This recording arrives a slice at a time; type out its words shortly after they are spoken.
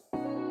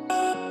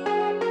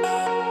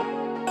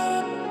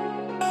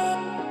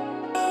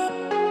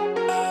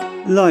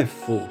Life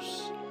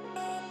force.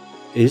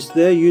 Is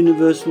there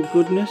universal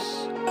goodness?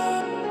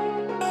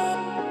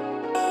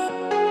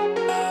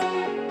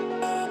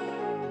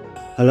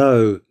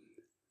 Hello,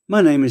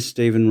 my name is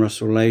Stephen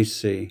Russell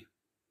Lacey.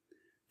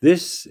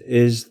 This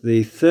is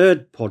the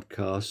third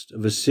podcast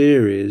of a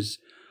series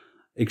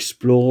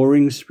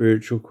exploring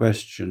spiritual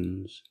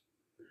questions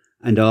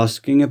and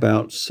asking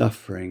about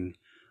suffering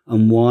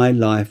and why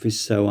life is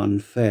so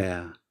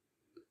unfair,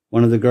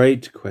 one of the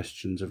great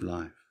questions of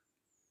life.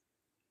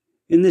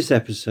 In this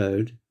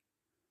episode,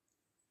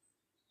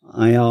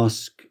 I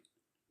ask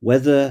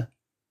whether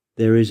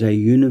there is a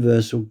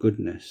universal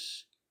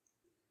goodness.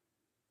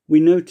 We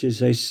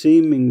notice a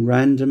seeming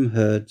random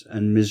hurt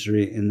and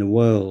misery in the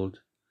world,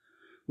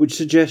 which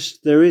suggests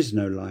there is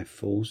no life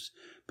force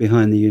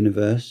behind the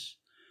universe,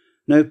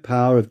 no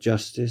power of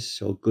justice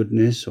or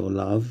goodness or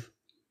love,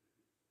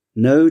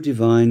 no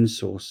divine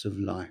source of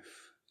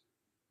life.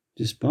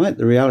 Despite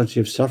the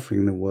reality of suffering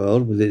in the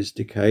world with its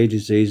decay,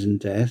 disease and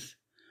death,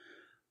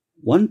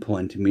 one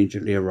point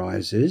immediately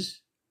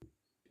arises: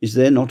 is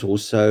there not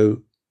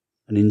also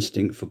an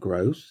instinct for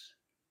growth,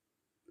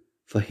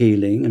 for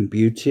healing and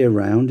beauty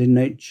around in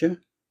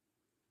nature?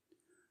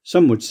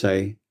 Some would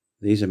say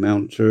these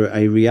amount to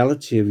a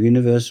reality of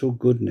universal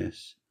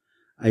goodness,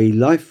 a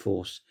life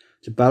force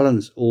to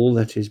balance all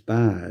that is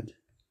bad.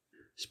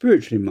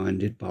 Spiritually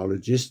minded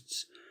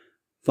biologists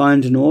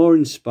find an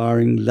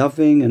awe-inspiring,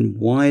 loving and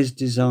wise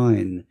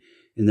design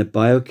in the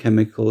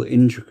biochemical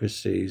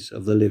intricacies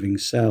of the living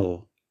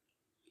cell.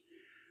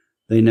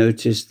 They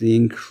notice the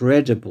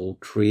incredible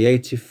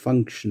creative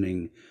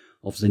functioning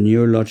of the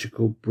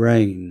neurological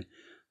brain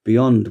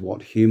beyond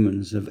what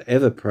humans have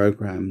ever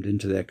programmed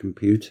into their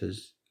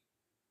computers.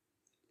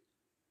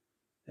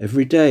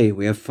 Every day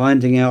we are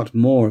finding out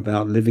more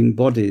about living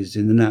bodies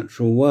in the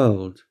natural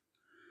world.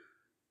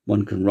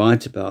 One can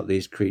write about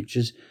these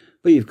creatures,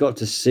 but you've got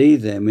to see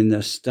them in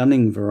their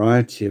stunning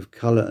variety of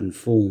colour and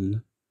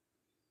form.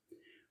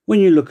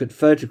 When you look at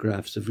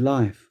photographs of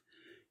life,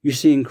 you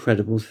see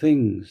incredible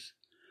things.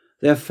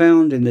 They are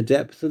found in the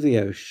depth of the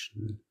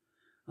ocean,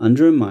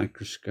 under a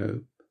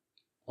microscope,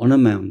 on a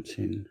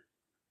mountain,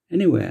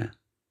 anywhere.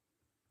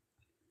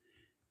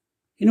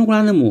 In all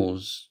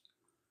animals,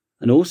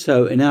 and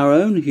also in our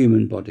own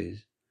human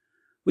bodies,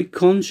 we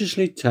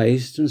consciously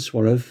taste and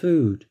swallow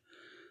food,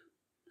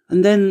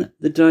 and then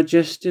the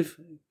digestive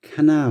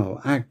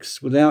canal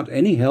acts without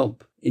any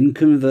help in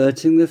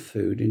converting the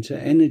food into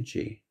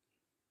energy.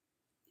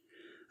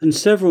 And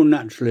several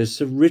naturalists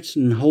have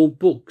written whole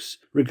books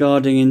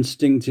regarding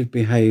instinctive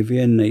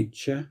behaviour in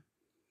nature.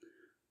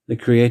 The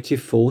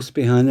creative force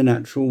behind the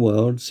natural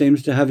world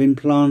seems to have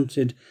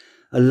implanted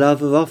a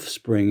love of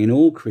offspring in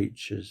all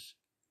creatures.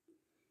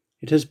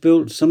 It has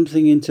built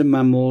something into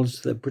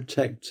mammals that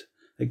protect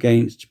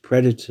against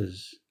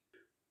predators.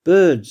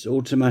 Birds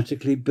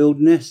automatically build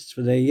nests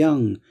for their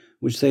young,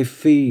 which they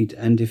feed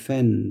and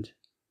defend.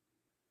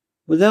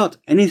 Without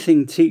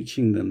anything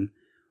teaching them,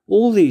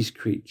 all these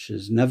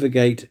creatures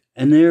navigate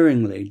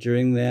unerringly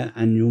during their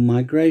annual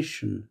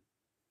migration.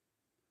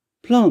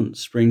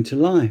 Plants spring to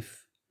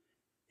life.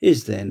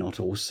 Is there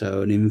not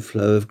also an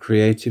inflow of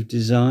creative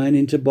design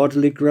into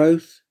bodily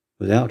growth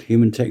without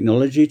human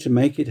technology to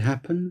make it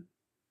happen?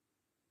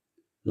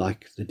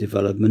 Like the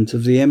development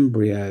of the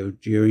embryo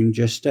during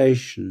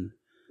gestation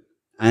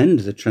and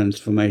the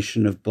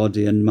transformation of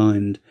body and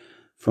mind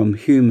from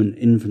human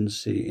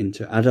infancy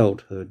into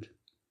adulthood.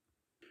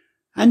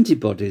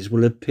 Antibodies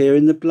will appear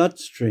in the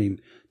bloodstream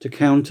to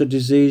counter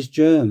disease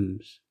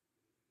germs.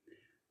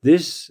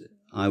 This,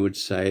 I would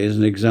say, is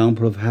an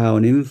example of how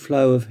an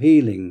inflow of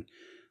healing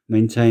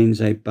maintains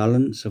a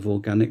balance of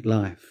organic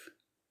life.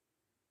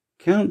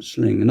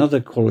 Counselling and other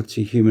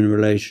quality human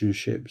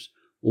relationships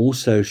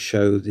also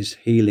show this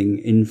healing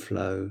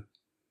inflow.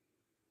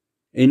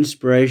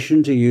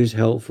 Inspiration to use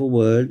helpful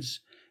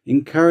words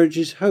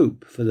encourages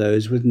hope for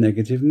those with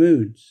negative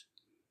moods.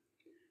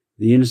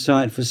 The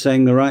insight for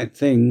saying the right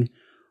thing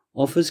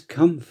offers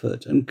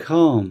comfort and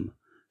calm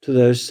to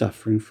those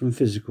suffering from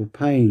physical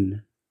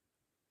pain.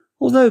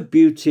 Although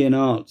beauty and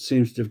art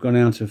seems to have gone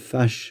out of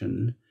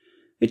fashion,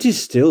 it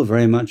is still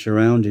very much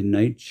around in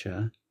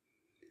nature,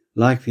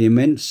 like the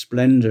immense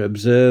splendour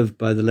observed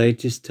by the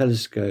latest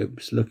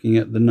telescopes looking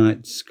at the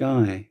night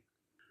sky.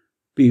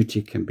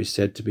 Beauty can be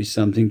said to be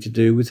something to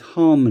do with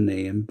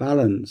harmony and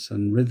balance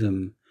and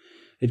rhythm.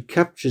 It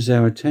captures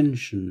our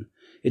attention,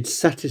 it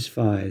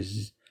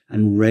satisfies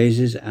and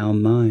raises our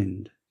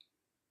mind.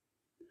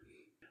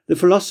 The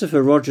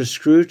philosopher Roger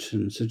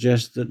Scruton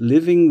suggests that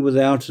living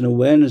without an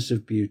awareness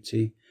of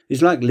beauty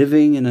is like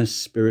living in a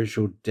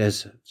spiritual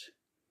desert.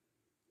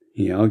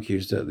 He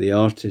argues that the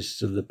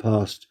artists of the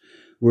past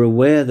were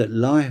aware that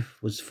life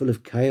was full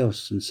of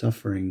chaos and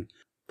suffering,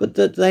 but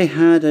that they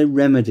had a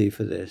remedy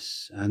for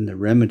this, and the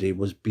remedy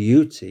was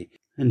beauty,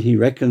 and he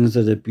reckons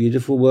that a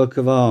beautiful work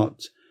of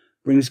art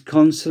brings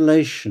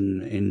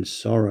consolation in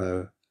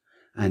sorrow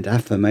and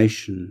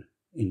affirmation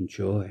in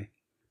joy.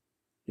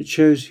 It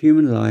shows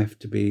human life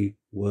to be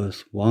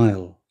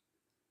worthwhile.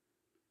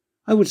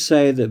 I would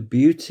say that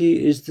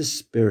beauty is the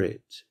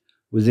spirit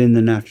within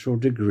the natural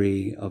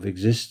degree of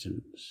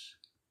existence.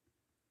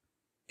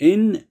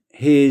 In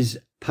his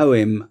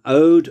poem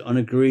Ode on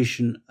a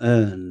Grecian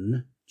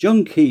Urn,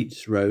 John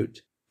Keats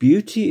wrote,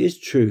 "Beauty is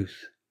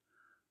truth,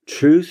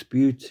 truth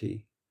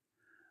beauty.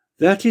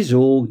 That is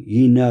all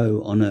ye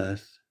know on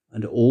earth,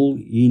 and all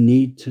ye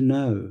need to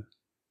know."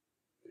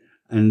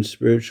 And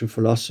spiritual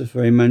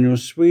philosopher Emanuel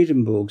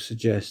Swedenborg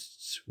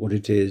suggests what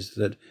it is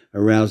that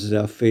arouses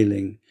our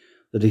feeling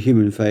that a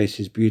human face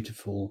is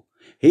beautiful.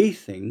 He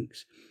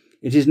thinks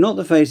it is not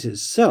the face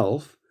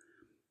itself,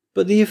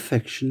 but the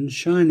affection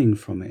shining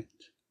from it.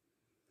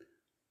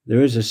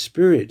 There is a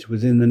spirit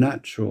within the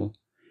natural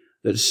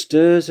that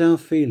stirs our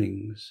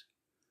feelings,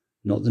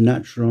 not the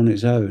natural on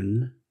its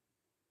own.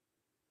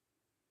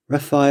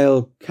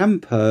 Raphael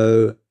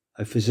Campo,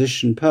 a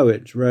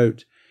physician-poet,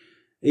 wrote,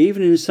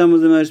 "Even in some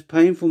of the most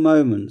painful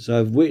moments I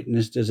have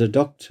witnessed as a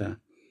doctor,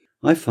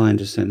 I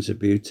find a sense of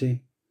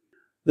beauty.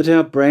 That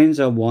our brains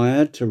are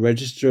wired to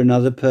register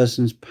another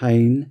person's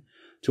pain,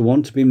 to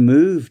want to be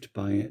moved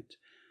by it,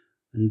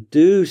 and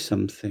do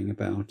something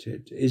about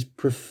it, is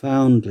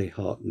profoundly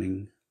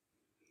heartening."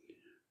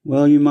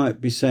 Well, you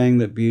might be saying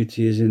that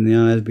beauty is in the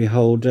eye of the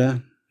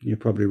beholder. You're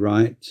probably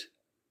right.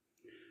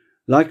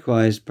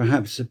 Likewise,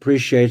 perhaps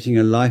appreciating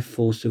a life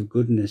force of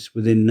goodness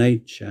within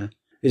nature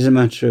is a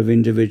matter of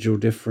individual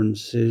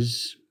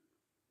differences.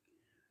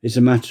 It's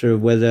a matter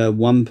of whether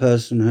one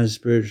person has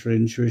spiritual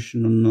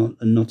intuition or not,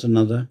 and not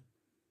another.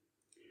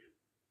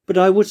 But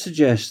I would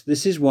suggest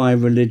this is why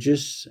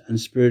religious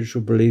and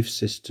spiritual belief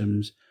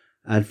systems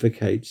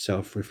advocate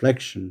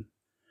self-reflection.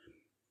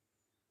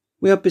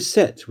 We are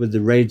beset with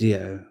the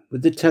radio,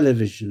 with the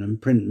television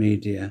and print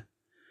media,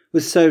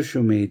 with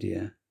social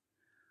media,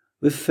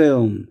 with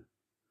film,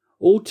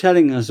 all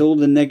telling us all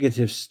the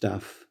negative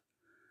stuff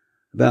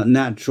about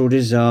natural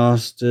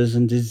disasters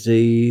and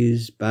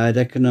disease, bad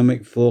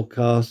economic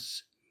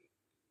forecasts.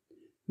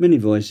 Many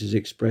voices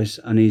express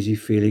uneasy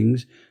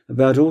feelings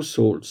about all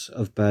sorts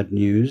of bad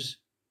news.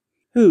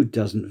 Who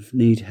doesn't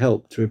need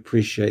help to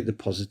appreciate the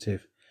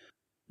positive?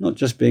 Not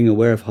just being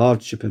aware of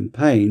hardship and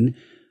pain,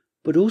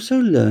 but also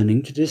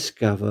learning to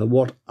discover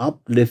what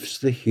uplifts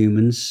the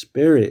human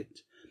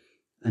spirit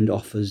and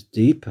offers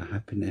deeper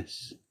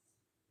happiness.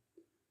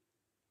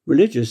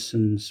 Religious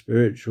and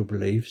spiritual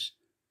beliefs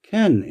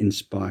can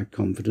inspire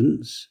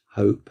confidence,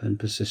 hope, and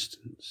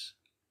persistence.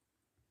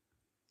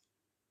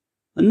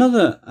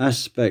 Another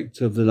aspect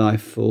of the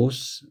life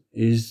force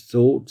is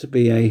thought to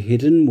be a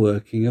hidden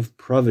working of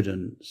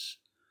providence,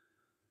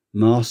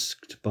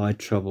 masked by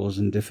troubles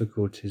and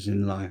difficulties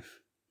in life.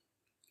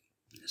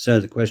 So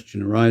the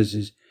question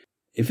arises,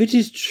 if it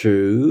is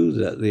true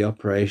that the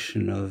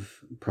operation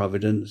of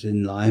providence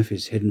in life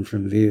is hidden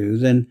from view,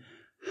 then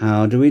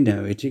how do we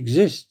know it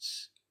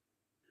exists?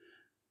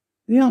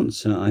 The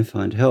answer I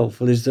find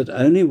helpful is that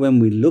only when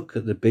we look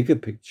at the bigger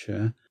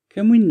picture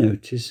can we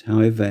notice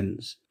how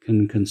events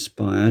can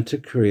conspire to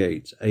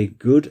create a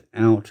good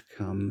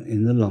outcome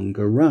in the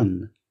longer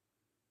run.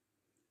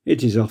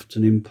 It is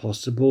often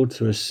impossible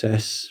to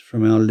assess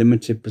from our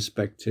limited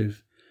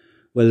perspective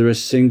whether a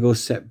single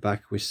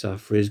setback we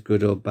suffer is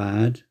good or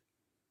bad.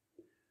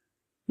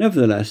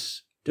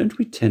 Nevertheless, don't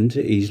we tend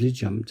to easily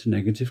jump to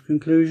negative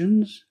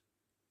conclusions?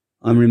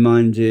 I'm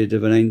reminded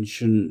of an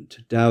ancient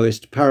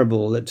Taoist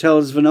parable that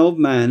tells of an old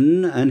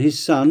man and his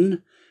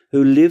son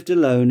who lived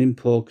alone in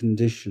poor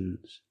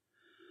conditions.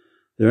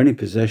 Their only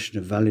possession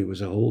of value was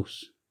a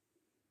horse.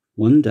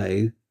 One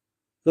day,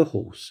 the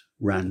horse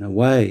ran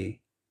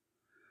away.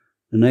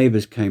 The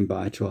neighbours came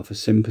by to offer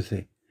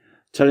sympathy,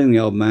 telling the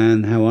old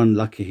man how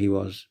unlucky he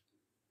was.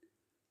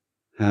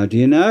 "How do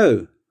you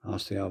know?"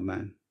 asked the old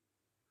man.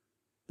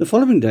 The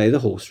following day the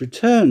horse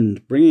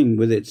returned, bringing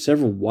with it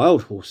several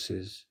wild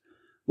horses,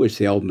 which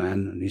the old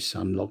man and his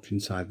son locked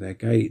inside their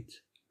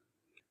gate.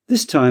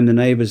 This time the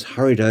neighbours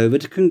hurried over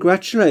to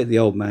congratulate the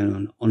old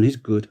man on his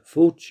good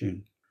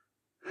fortune.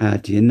 "How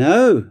do you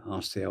know?"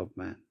 asked the old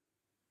man.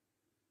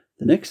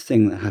 The next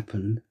thing that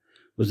happened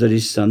was that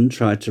his son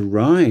tried to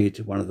ride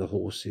one of the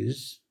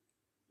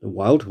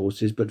wild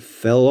horses, but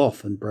fell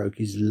off and broke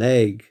his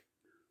leg.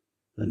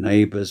 The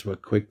neighbours were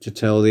quick to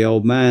tell the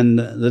old man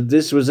that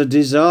this was a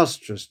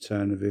disastrous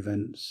turn of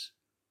events.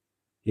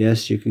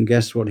 Yes, you can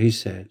guess what he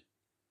said.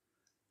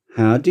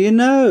 "How do you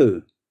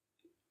know?"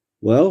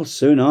 Well,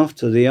 soon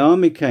after, the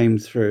army came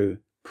through,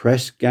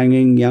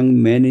 press-ganging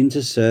young men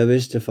into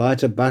service to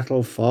fight a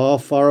battle far,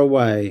 far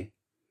away.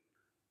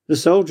 The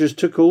soldiers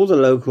took all the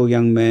local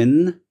young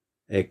men,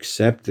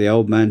 except the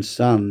old man's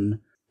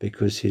son,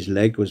 because his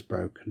leg was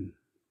broken.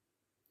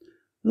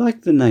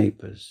 Like the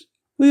neighbours,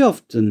 we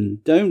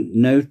often don't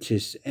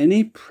notice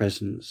any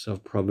presence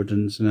of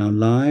providence in our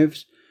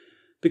lives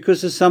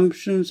because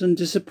assumptions and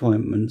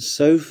disappointments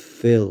so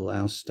fill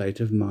our state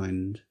of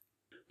mind.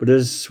 But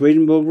as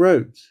Swedenborg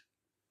wrote,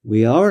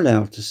 we are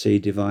allowed to see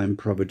divine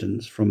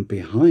providence from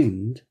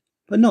behind,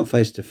 but not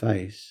face to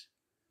face.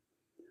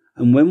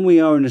 And when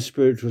we are in a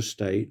spiritual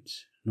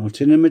state,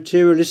 not in a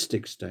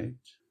materialistic state,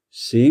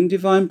 seeing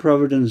divine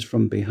providence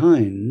from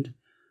behind,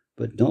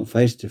 but not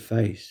face to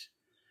face,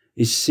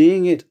 is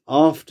seeing it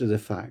after the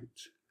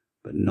fact,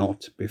 but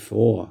not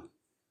before.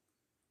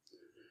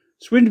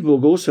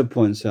 Swedenborg also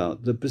points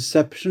out that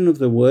perception of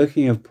the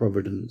working of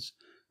providence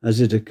as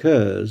it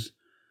occurs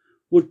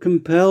would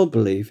compel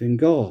belief in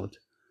God,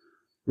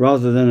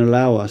 rather than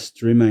allow us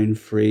to remain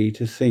free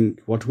to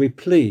think what we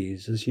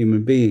please as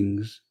human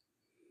beings.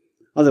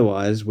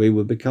 Otherwise, we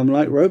would become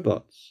like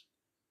robots.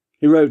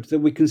 He wrote that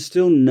we can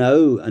still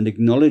know and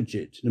acknowledge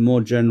it in a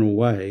more general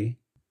way.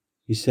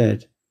 He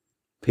said,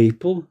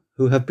 "People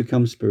who have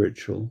become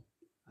spiritual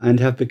and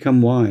have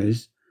become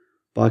wise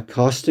by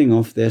casting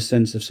off their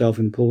sense of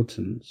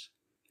self-importance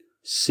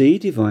see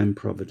divine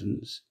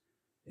providence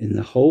in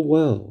the whole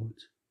world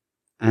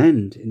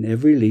and in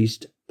every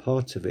least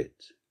part of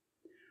it.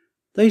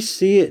 They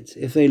see it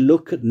if they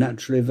look at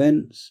natural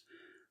events.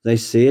 They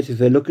see it if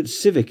they look at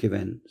civic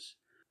events.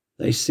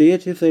 They see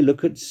it if they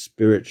look at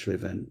spiritual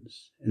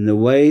events, in the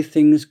way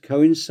things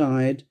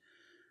coincide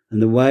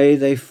and the way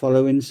they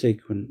follow in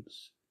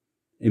sequence,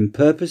 in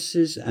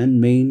purposes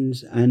and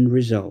means and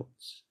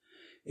results,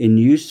 in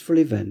useful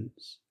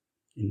events,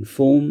 in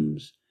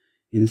forms,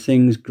 in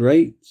things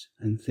great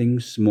and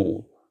things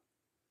small."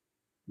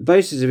 The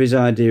basis of his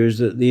idea is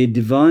that the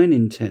divine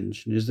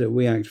intention is that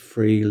we act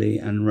freely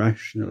and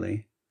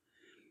rationally.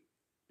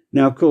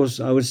 Now, of course,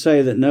 I would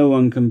say that no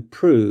one can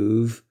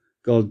prove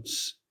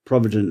God's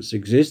providence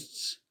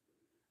exists,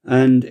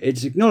 and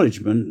its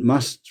acknowledgement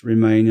must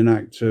remain an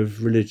act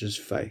of religious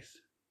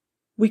faith.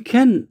 We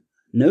can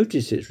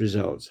notice its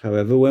results,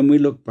 however, when we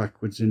look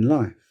backwards in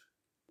life.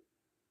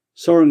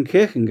 Soren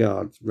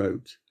Kierkegaard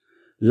wrote,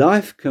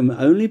 "Life can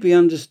only be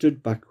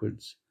understood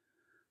backwards,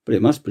 but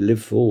it must be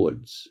lived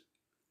forwards.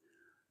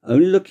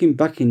 Only looking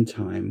back in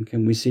time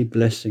can we see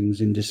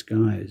blessings in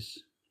disguise."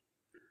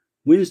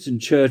 Winston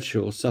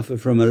Churchill suffered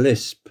from a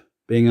lisp,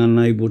 being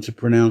unable to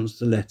pronounce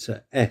the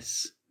letter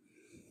S.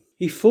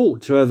 He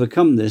fought to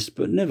overcome this,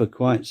 but never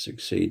quite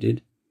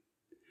succeeded.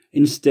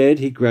 Instead,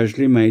 he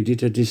gradually made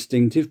it a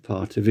distinctive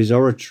part of his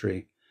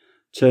oratory,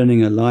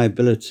 turning a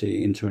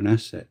liability into an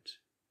asset.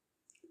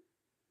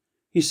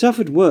 He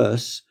suffered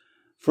worse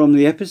from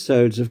the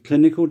episodes of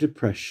clinical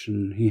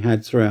depression he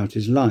had throughout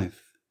his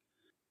life.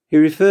 He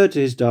referred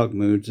to his dark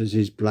moods as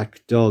his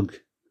black dog.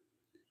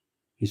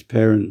 His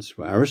parents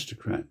were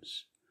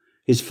aristocrats.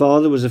 His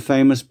father was a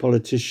famous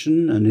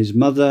politician and his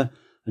mother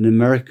an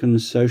American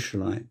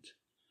socialite.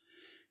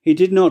 He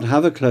did not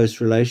have a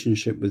close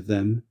relationship with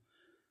them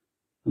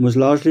and was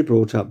largely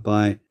brought up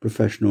by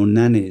professional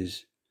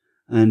nannies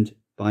and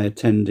by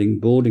attending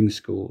boarding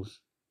schools.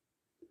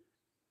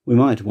 We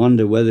might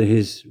wonder whether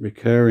his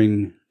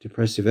recurring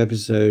depressive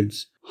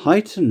episodes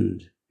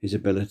heightened his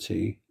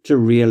ability to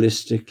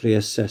realistically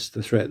assess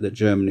the threat that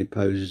Germany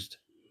posed.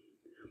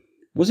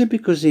 Was it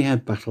because he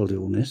had battled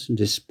illness and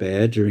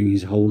despair during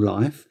his whole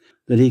life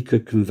that he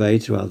could convey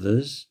to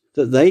others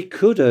that they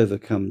could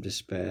overcome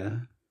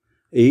despair,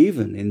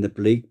 even in the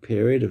bleak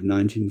period of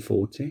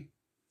 1940?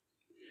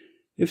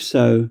 If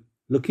so,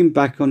 looking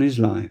back on his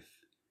life,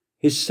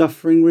 his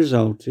suffering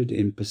resulted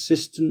in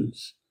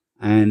persistence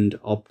and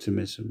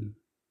optimism,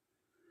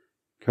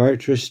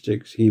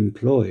 characteristics he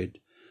employed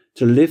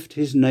to lift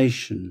his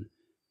nation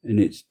in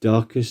its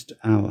darkest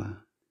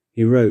hour.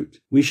 He wrote,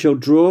 "We shall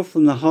draw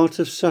from the heart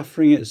of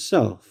suffering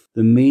itself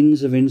the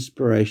means of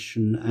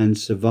inspiration and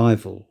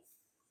survival."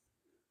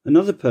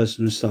 Another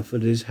person who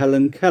suffered is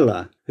Helen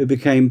Keller, who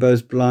became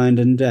both blind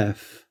and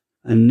deaf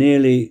and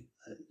nearly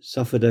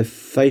suffered a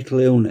fatal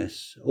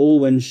illness, all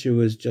when she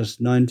was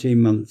just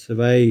 19 months of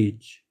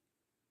age.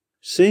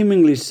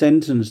 Seemingly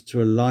sentenced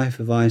to a life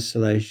of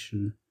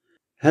isolation,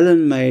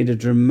 Helen made a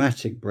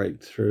dramatic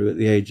breakthrough at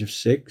the age of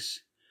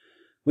 6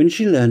 when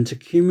she learned to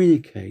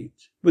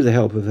communicate with the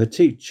help of her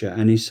teacher,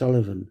 Annie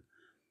Sullivan.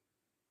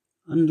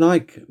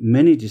 Unlike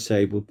many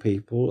disabled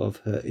people of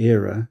her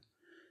era,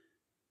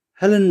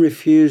 Helen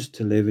refused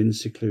to live in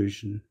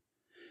seclusion.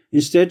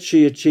 Instead,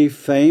 she achieved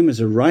fame as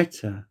a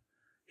writer,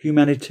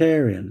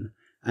 humanitarian,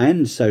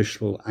 and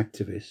social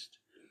activist,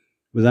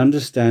 with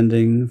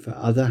understanding for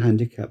other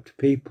handicapped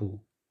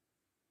people.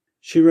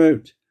 She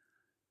wrote,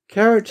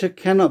 "Character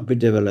cannot be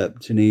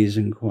developed in ease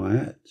and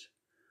quiet.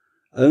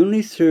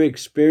 Only through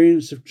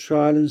experience of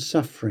trial and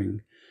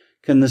suffering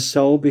can the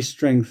soul be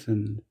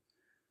strengthened,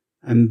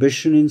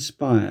 ambition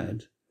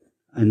inspired,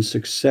 and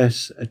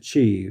success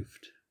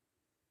achieved."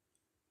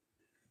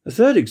 A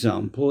third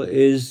example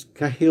is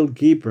Kahlil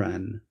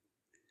Gibran.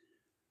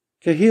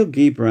 Kahlil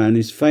Gibran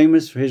is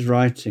famous for his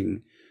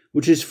writing,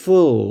 which is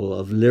full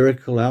of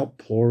lyrical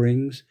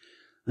outpourings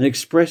and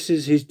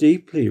expresses his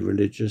deeply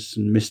religious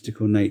and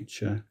mystical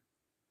nature.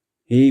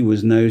 He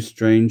was no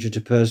stranger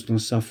to personal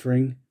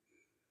suffering.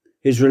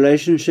 His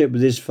relationship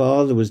with his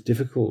father was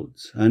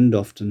difficult and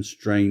often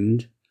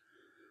strained.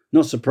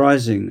 Not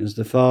surprising, as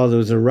the father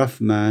was a rough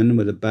man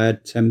with a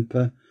bad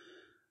temper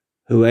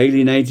who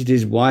alienated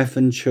his wife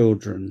and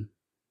children.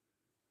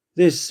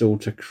 This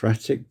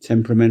autocratic,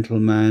 temperamental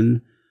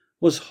man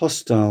was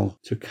hostile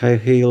to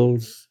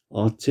Kahlil's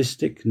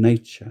artistic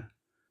nature.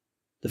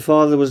 The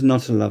father was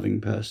not a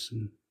loving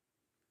person.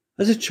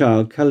 As a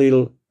child,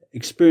 Kahlil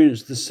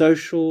experienced the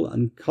social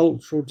and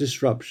cultural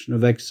disruption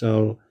of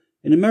exile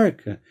in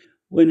America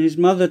when his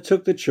mother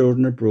took the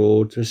children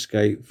abroad to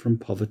escape from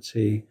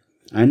poverty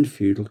and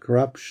feudal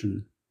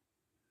corruption.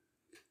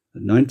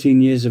 At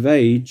 19 years of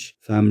age,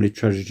 family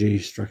tragedy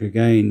struck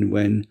again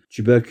when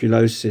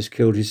tuberculosis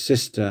killed his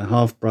sister,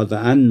 half-brother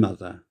and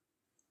mother.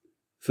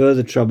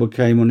 Further trouble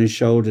came on his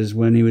shoulders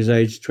when he was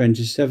aged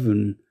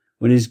 27,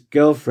 when his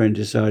girlfriend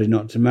decided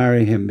not to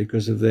marry him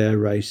because of their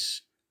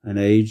race and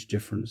age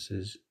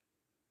differences.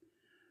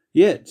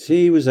 Yet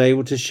he was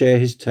able to share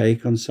his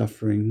take on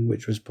suffering,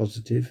 which was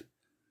positive.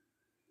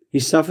 He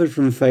suffered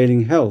from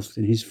failing health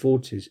in his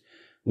 40s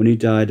when he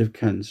died of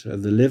cancer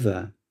of the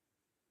liver.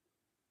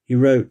 He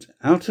wrote,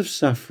 "Out of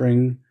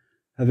suffering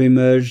have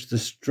emerged the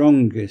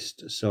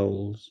strongest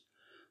souls.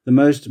 The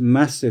most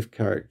massive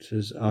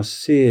characters are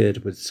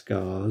seared with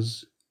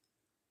scars."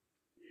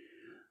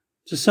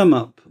 To sum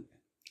up,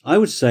 I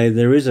would say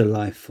there is a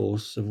life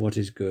force of what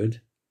is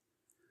good.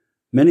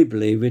 Many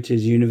believe it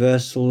is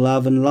universal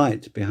love and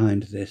light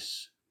behind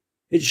this.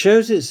 It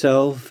shows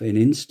itself in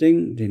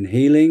instinct, in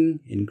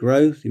healing, in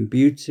growth, in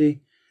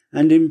beauty,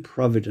 and in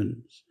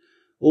providence,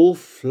 all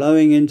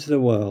flowing into the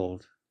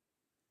world.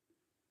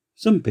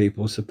 Some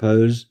people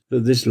suppose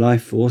that this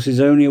life force is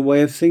only a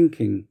way of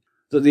thinking,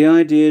 that the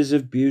ideas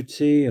of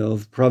beauty,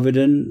 of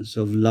providence,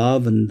 of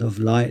love and of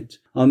light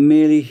are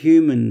merely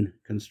human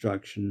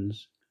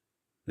constructions.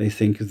 They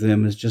think of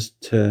them as just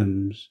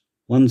terms,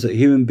 ones that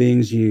human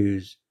beings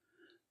use,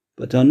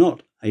 but are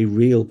not a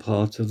real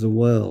part of the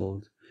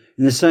world,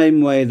 in the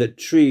same way that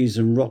trees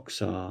and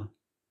rocks are.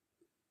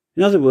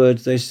 In other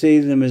words, they see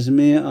them as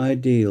mere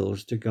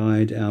ideals to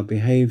guide our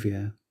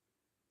behaviour.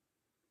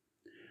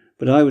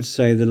 But I would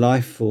say the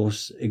life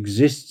force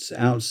exists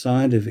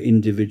outside of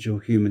individual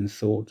human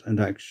thought and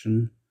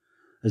action,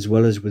 as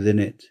well as within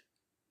it.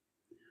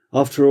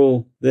 After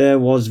all, there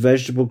was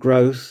vegetable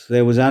growth,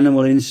 there was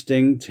animal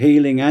instinct,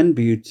 healing and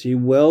beauty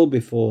well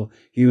before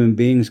human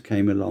beings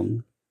came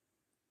along.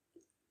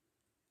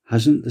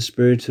 Hasn't the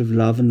spirit of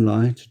love and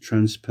light a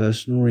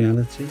transpersonal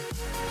reality?